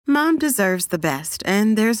Mom deserves the best,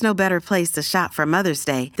 and there's no better place to shop for Mother's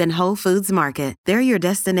Day than Whole Foods Market. They're your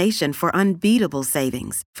destination for unbeatable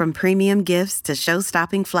savings, from premium gifts to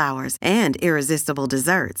show-stopping flowers and irresistible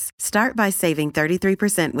desserts. Start by saving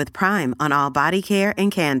 33% with Prime on all body care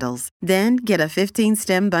and candles. Then get a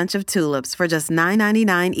 15-stem bunch of tulips for just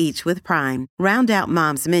 $9.99 each with Prime. Round out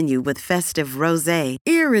Mom's menu with festive rosé,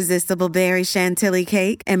 irresistible berry chantilly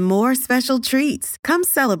cake, and more special treats. Come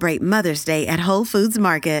celebrate Mother's Day at Whole Foods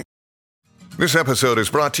Market. This episode is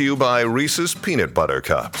brought to you by Reese's Peanut Butter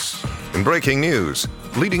Cups. In breaking news,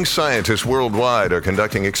 leading scientists worldwide are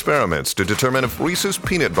conducting experiments to determine if Reese's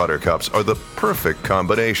Peanut Butter Cups are the perfect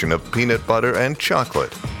combination of peanut butter and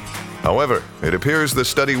chocolate. However, it appears the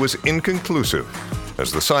study was inconclusive,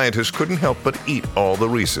 as the scientists couldn't help but eat all the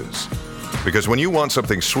Reese's. Because when you want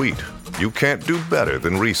something sweet, you can't do better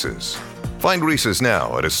than Reese's. Find Reese's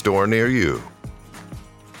now at a store near you.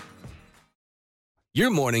 Your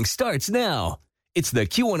morning starts now. It's the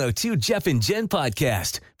Q102 Jeff and Jen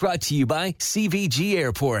podcast, brought to you by CVG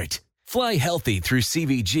Airport. Fly healthy through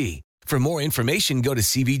CVG. For more information, go to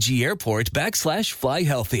CVG Airport /fly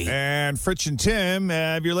healthy. And Fritsch and Tim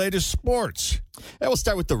have your latest sports. Yeah, we'll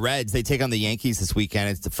start with the Reds. They take on the Yankees this weekend.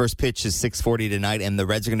 It's the first pitch is 6:40 tonight, and the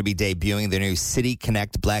Reds are going to be debuting their new City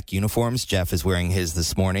Connect black uniforms. Jeff is wearing his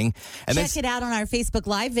this morning. And check it out on our Facebook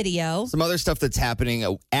Live video. Some other stuff that's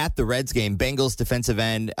happening at the Reds game. Bengals defensive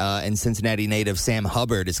end and Cincinnati native Sam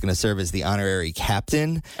Hubbard is going to serve as the honorary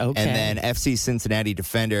captain. Okay. And then FC Cincinnati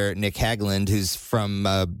defender Nick Hagland, who's from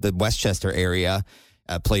the Westchester area,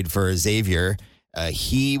 played for Xavier.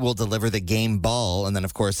 He will deliver the game ball, and then,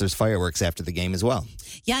 of course, there's fireworks after the game as well.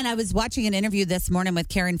 Yeah, and I was watching an interview this morning with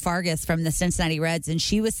Karen Fargas from the Cincinnati Reds, and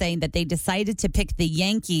she was saying that they decided to pick the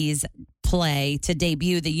Yankees play to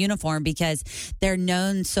debut the uniform because they're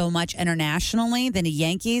known so much internationally than the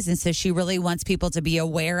Yankees, and so she really wants people to be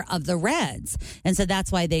aware of the Reds, and so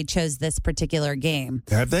that's why they chose this particular game.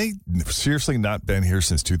 Have they seriously not been here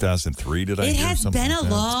since 2003? Did I hear something? It has been a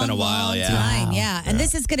long, it's been a while, long yeah. time, yeah. And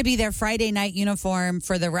this is going to be their Friday night uniform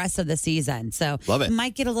for the rest of the season, so love it.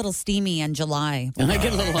 Might get a little steamy in July. It might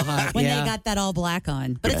get a little hot when they got that all black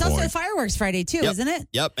on. But it's also fireworks Friday too, isn't it?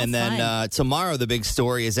 Yep. And then tomorrow the big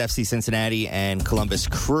story is FC Cincinnati and Columbus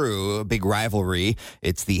Crew, a big rivalry.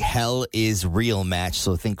 It's the Hell is Real match.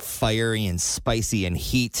 So think fiery and spicy and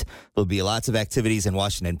heat. There'll be lots of activities in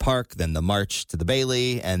Washington Park, then the march to the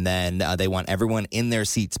Bailey, and then they want everyone in their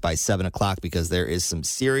seats by 7 o'clock because there is some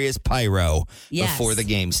serious pyro before the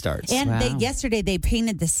game starts. And yesterday they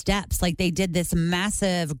painted the steps. Like they did this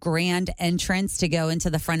massive grand entrance to go into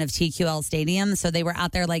the front of TQL Stadium. So they were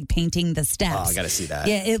out there like painting the steps. Oh, I got to see that.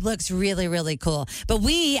 Yeah, it looks really, really cool. But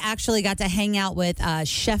we actually got to hang out with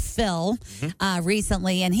Chef Phil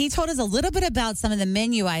recently, and he told us a little bit about some of the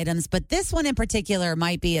menu items, but this one in particular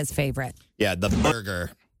might be his favorite. Yeah, the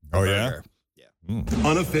burger. Oh, yeah?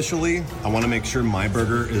 Unofficially, I want to make sure my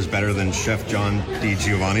burger is better than Chef John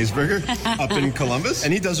DiGiovanni's burger up in Columbus,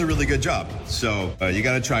 and he does a really good job. So you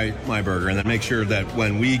got to try my burger, and then make sure that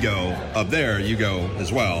when we go up there, you go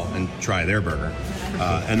as well and try their burger,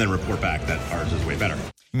 and then report back that ours is way better.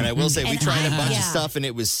 And I will say, we tried a bunch of stuff, and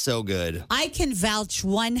it was so good. I can vouch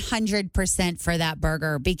 100% for that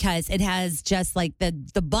burger because it has just like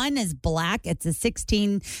the bun is black. It's a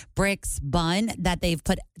 16 bricks bun that they've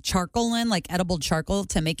put charcoal in, like edible charcoal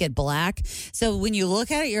to make it black. So when you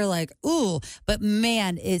look at it, you're like, ooh, but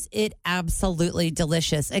man, is it absolutely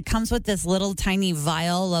delicious. It comes with this little tiny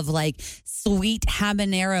vial of like sweet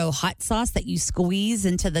habanero hot sauce that you squeeze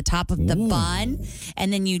into the top of the bun,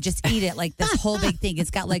 and then you just eat it like this whole big thing. It's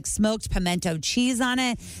got like smoked pimento cheese on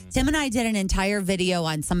it. Tim and I did an entire video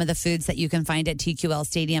on some of the foods that you can find at TQL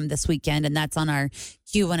Stadium this weekend, and that's on our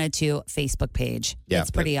Q102 Facebook page. Yeah,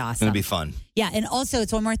 it's pretty awesome. It's going to be fun. Yeah, and also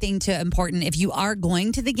it's one more thing important. If you are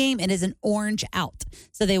going to the game, it is an orange out.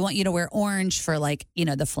 So they want you to wear orange for like,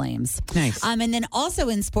 the Flames. Nice. And then also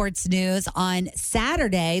in sports news, on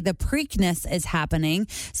Saturday, the Preakness is happening.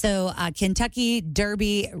 So Kentucky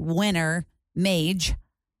Derby winner, Mage,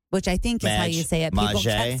 which I think is how you say it. People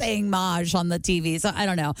kept saying Maj on the TV, so I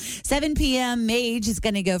don't know. 7 p.m., Mage is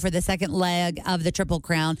going to go for the second leg of the Triple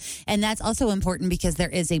Crown, and that's also important because there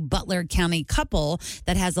is a Butler County couple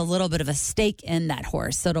that has a little bit of a stake in that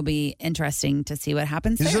horse, so it'll be interesting to see what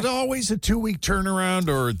happens Is there. it always a 2-week turnaround?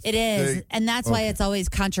 Or It is, and that's why it's always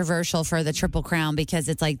controversial for the Triple Crown because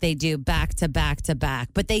it's like they do back to back to back.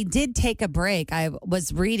 But they did take a break. I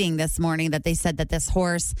was reading this morning that they said that this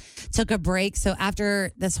horse took a break, so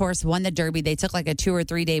after this horse won the Derby, they took like a 2 or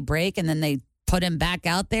 3 day break, and then they put him back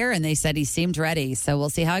out there, and they said he seemed ready. So we'll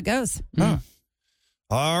see how it goes. Huh.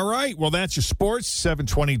 All right. Well, that's your sports.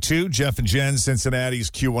 722. Jeff and Jen,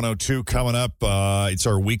 Cincinnati's Q102 coming up. It's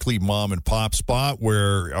our weekly mom and pop spot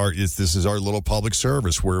where this is our little public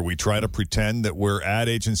service where we try to pretend that we're ad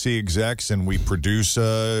agency execs and we produce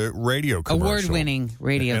a radio commercial. Award-winning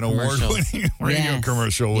radio commercial. An award-winning radio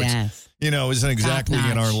commercial, which, isn't exactly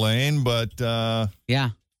in our lane, but... yeah.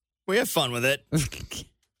 We have fun with it.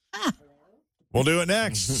 We'll do it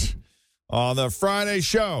next on the Friday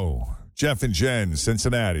show. Jeff and Jen,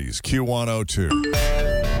 Cincinnati's Q102.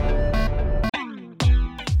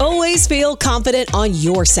 Always feel confident on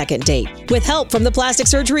your second date. With help from the Plastic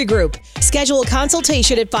Surgery Group. Schedule a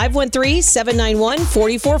consultation at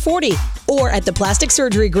 513-791-4440 or at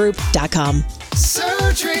theplasticsurgerygroup.com.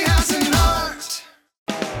 Surgery has an art.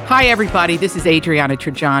 Hi, everybody. This is Adriana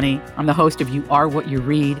Trajani. I'm the host of You Are What You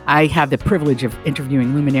Read. I have the privilege of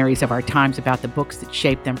interviewing luminaries of our times about the books that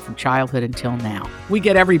shaped them from childhood until now. We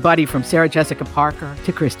get everybody from Sarah Jessica Parker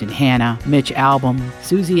to Kristen Hanna, Mitch Albom,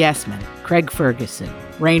 Susie Essman, Craig Ferguson,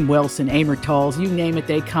 Rainn Wilson, Amor Tolls, you name it,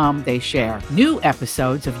 they come, they share. New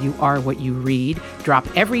episodes of You Are What You Read drop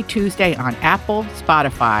every Tuesday on Apple,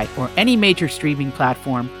 Spotify, or any major streaming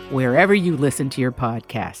platform wherever you listen to your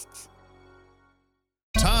podcasts.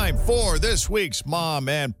 Time for this week's Mom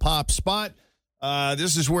and Pop Spot.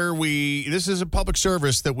 This is a public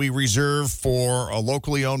service that we reserve for a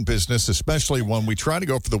locally owned business, especially when we try to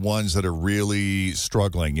go for the ones that are really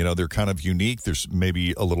struggling. They're kind of unique. They're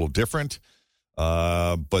maybe a little different,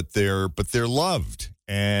 but they're loved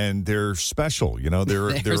and they're special.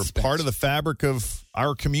 They're special. Part of the fabric of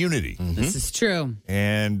our community. Mm-hmm. This is true.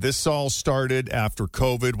 And this all started after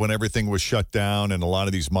COVID when everything was shut down and a lot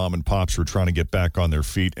of these mom and pops were trying to get back on their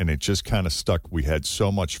feet, and it just kind of stuck. We had so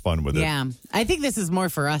much fun with it. Yeah. I think this is more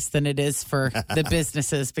for us than it is for the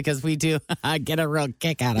businesses because we do get a real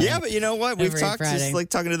kick out of it. Yeah, but you know what? We've talked just like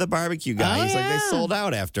talking to the barbecue guys. Like they sold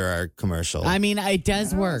out after our commercial. I mean, it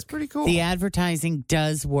does work. It's pretty cool. The advertising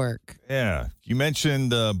does work. Yeah. You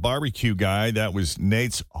mentioned the barbecue guy. That was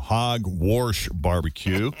Nate's Hog Warsh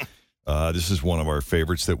Barbecue. This is one of our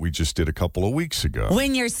favorites that we just did a couple of weeks ago.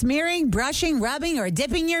 When you're smearing, brushing, rubbing, or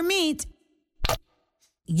dipping your meat,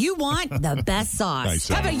 you want the best sauce. Nice.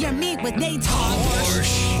 Cover your meat with Nate's Hog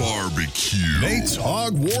Warsh Barbecue. Nate's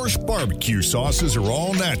Hog Warsh Barbecue sauces are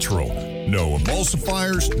all natural. No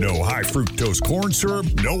emulsifiers, no high fructose corn syrup,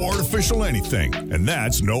 no artificial anything. And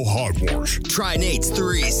that's no hogwash. Try Nate's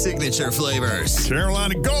 3 signature flavors.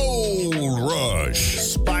 Carolina Gold Rush,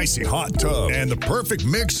 Spicy Hot Tub, and the perfect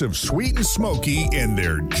mix of sweet and smoky in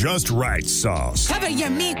their just right sauce. Cover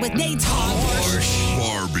your meat with Nate's Hog Warsh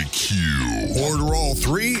Barbecue. Order all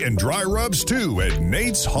 3 and dry rubs too at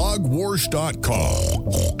nateshogwarsh.com.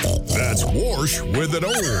 That's Warsh with an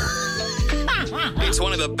O. It's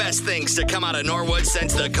one of the best things to come out of Norwood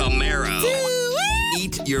since the Camaro.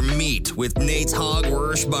 Eat your meat with Nate's Hog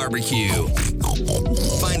Warsh Barbecue.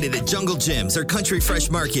 Find it at Jungle Gyms or Country Fresh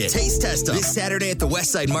Market. Taste test them this Saturday at the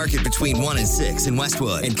Westside Market between 1 and 6 in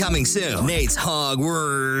Westwood. And coming soon, Nate's Hog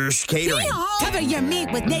Warsh Catering. Cover your meat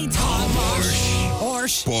with Nate's Hog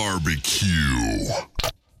Warsh Barbecue.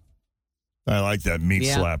 I like that meat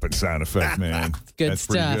slapping sound effect, man. Good That's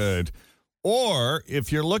stuff. pretty good. Or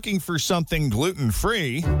if you're looking for something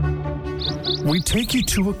gluten-free, we take you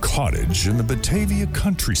to a cottage in the Batavia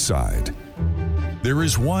countryside. There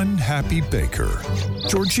is one happy baker,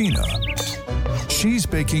 Georgina. She's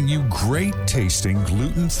baking you great-tasting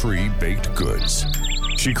gluten-free baked goods.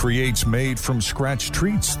 She creates made-from-scratch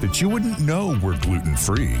treats that you wouldn't know were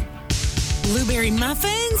gluten-free. Blueberry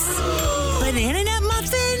muffins? Banana nut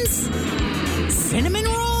muffins? Cinnamon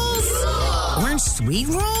rolls? Orange sweet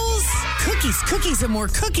rolls? Cookies and more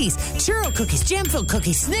cookies. Churro cookies, jam-filled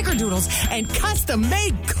cookies, snickerdoodles, and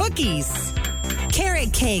custom-made cookies.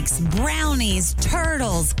 Carrot cakes, brownies,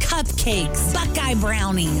 turtles, cupcakes, Buckeye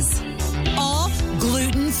brownies. All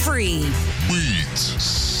gluten-free. Wheat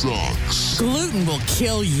sucks. Gluten will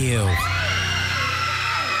kill you.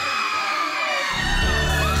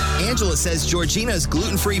 Angela says Georgina's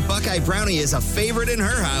gluten-free Buckeye Brownie is a favorite in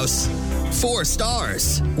her house. 4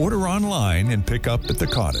 stars. Order online and pick up at the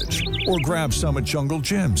cottage. Or grab some at Jungle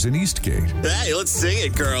Gyms in Eastgate. Hey, let's sing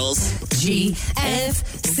it, girls.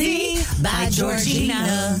 GFC by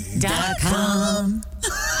Georgina.com.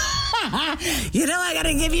 You know I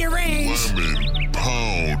gotta give you a range. Lemon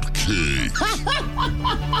pound cake.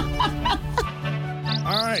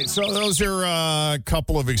 All right, so those are a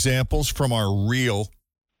couple of examples from our reel.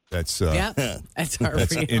 That's That's our real.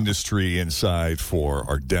 industry inside for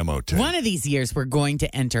our demo tape. One of these years, we're going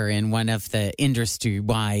to enter in one of the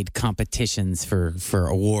industry-wide competitions for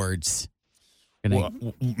awards. Well,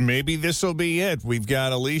 maybe this will be it. We've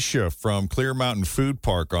got Alicia from Clear Mountain Food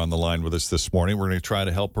Park on the line with us this morning. We're going to try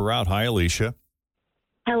to help her out. Hi, Alicia.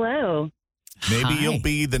 Hello. Maybe you'll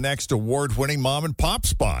be the next award-winning mom and pop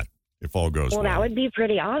spot if all goes well. Well, that would be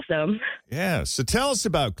pretty awesome. Yeah. So tell us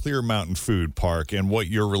about Clear Mountain Food Park and what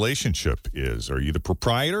your relationship is. Are you the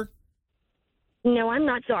proprietor? No, I'm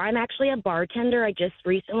not. So I'm actually a bartender. I just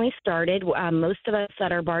recently started. Most of us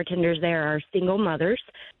that are bartenders there are single mothers.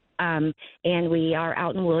 And we are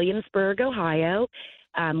out in Williamsburg, Ohio.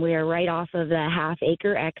 We are right off of the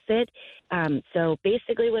half-acre exit. So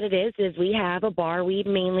basically what it is we have a bar. We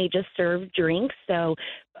mainly just serve drinks, so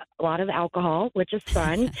a lot of alcohol, which is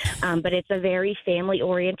fun. But it's a very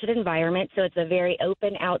family-oriented environment, so it's a very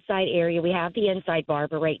open outside area. We have the inside bar,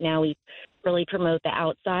 but right now we really promote the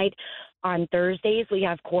outside. On Thursdays, we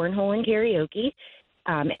have cornhole and karaoke.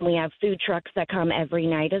 And we have food trucks that come every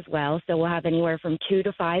night as well. So we'll have anywhere from 2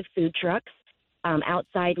 to 5 food trucks.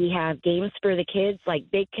 Outside, we have games for the kids like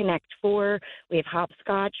Big Connect 4. We have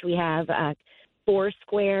hopscotch. We have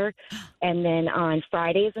Foursquare. And then on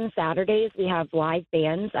Fridays and Saturdays, we have live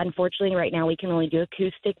bands. Unfortunately, right now we can only do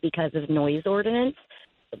acoustic because of noise ordinance.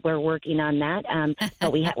 We're working on that.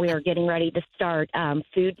 But we are getting ready to start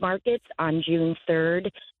food markets on June 3rd,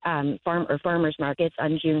 farmers markets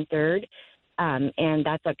on June 3rd. And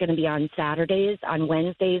that's going to be on Saturdays. On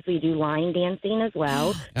Wednesdays, we do line dancing as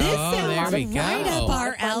well. This there sounds we right go. up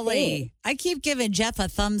our alley. I keep giving Jeff a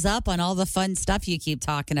thumbs up on all the fun stuff you keep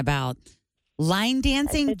talking about. Line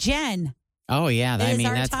dancing, Jen. Oh, yeah. It is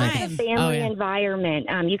our that's time. It's a family environment.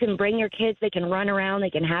 You can bring your kids. They can run around.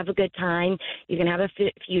 They can have a good time. You can have a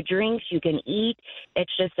few drinks. You can eat.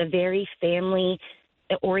 It's just a very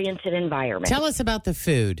family-oriented environment. Tell us about the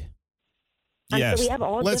food. Yes. So we have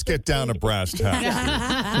all Let's get down to brass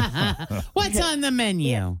tacks. What's on the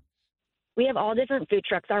menu? We have all different food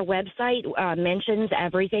trucks. Our website mentions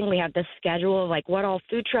everything. We have the schedule of like what all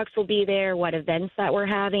food trucks will be there, what events that we're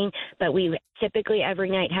having. But we typically every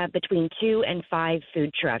night have between 2 and 5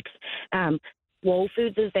 food trucks. Whole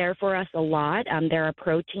Foods is there for us a lot. They're a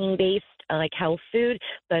protein-based like health food,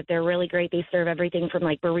 but they're really great. They serve everything from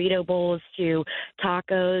like burrito bowls to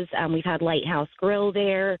tacos. We've had Lighthouse Grill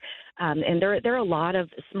there. And there are a lot of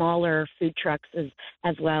smaller food trucks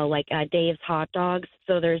as well, like Dave's Hot Dogs.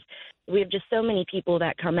 So we have just so many people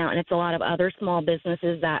that come out, and it's a lot of other small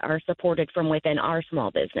businesses that are supported from within our small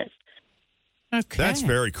business. Okay. That's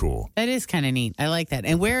very cool. That is kind of neat. I like that.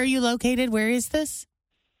 And where are you located? Where is this?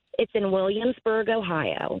 It's in Williamsburg,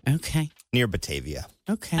 Ohio. Okay. Near Batavia.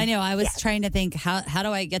 Okay. I know. I was trying to think, how do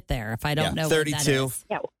I get there if I don't know 32. where that is?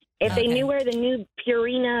 Yeah. If they knew where the new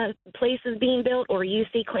Purina place is being built or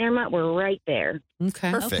UC Claremont, we're right there.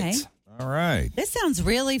 Okay. Perfect. Okay. All right. This sounds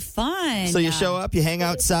really fun. So you show up, you hang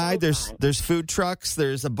outside. so fun. There's food trucks,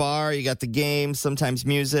 there's a bar, you got the games, sometimes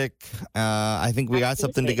music. I think we got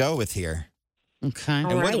something to go with here. Okay. And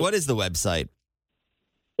All right. what is the website?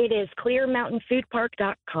 It is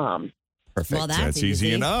clearmountainfoodpark.com. Perfect. Well, That's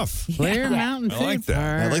easy enough. Clear Mountain I Food like that.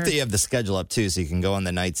 Park. I like that you have the schedule up too, so you can go on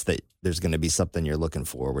the nights that there's going to be something you're looking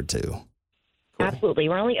forward to. Cool. Absolutely.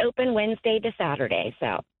 We're only open Wednesday to Saturday,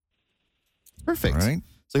 so. Perfect. All right.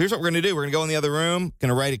 So here's what we're going to do. We're going to go in the other room, going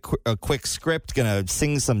to write a quick script, going to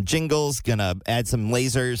sing some jingles, going to add some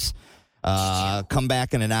lasers. Come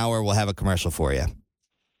back in an hour. We'll have a commercial for you.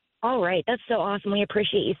 All right. That's so awesome. We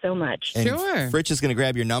appreciate you so much. And Sure. Fritsch is going to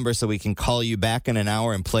grab your number so we can call you back in an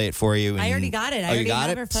hour and play it for you. I already got it. I already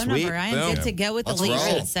have her phone number. I am good to go with Let's the roll.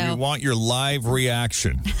 leader. We So want your live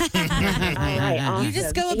reaction. All right. Awesome. you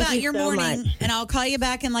just go Thank about you your so morning, much. and I'll call you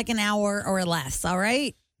back in like an hour or less. All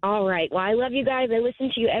right? All right. Well, I love you guys. I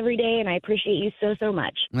listen to you every day, and I appreciate you so, so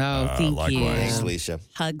much. Oh, thank likewise. you. Thanks, Alicia.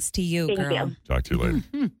 Hugs to you, Thank girl. you. Talk to you later.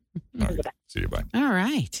 All right. See you. Bye. All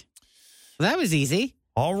right. Well, that was easy.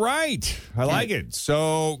 All right. I like it.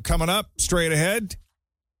 So coming up straight ahead,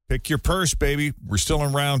 pick your purse, baby. We're still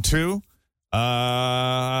in round 2.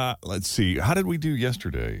 Let's see. How did we do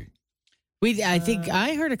yesterday? I think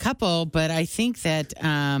I heard a couple, but I think that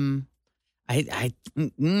I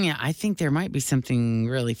think there might be something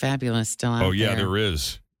really fabulous still out there. Oh, yeah, there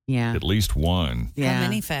is. Yeah. At least one. Yeah. How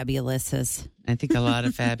many fabulouses? I think a lot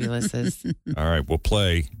of fabulouses. All right, we'll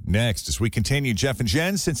play next as we continue. Jeff and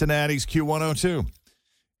Jen, Cincinnati's Q102.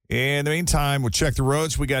 In the meantime, we'll check the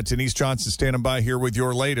roads. We got Denise Johnson standing by here with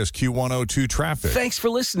your latest Q102 traffic. Thanks for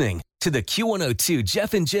listening to the Q102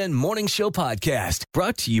 Jeff and Jen Morning Show podcast,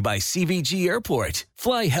 brought to you by CVG Airport.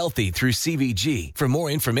 Fly healthy through CVG. For more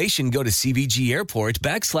information, go to CVG Airport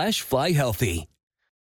 /fly healthy.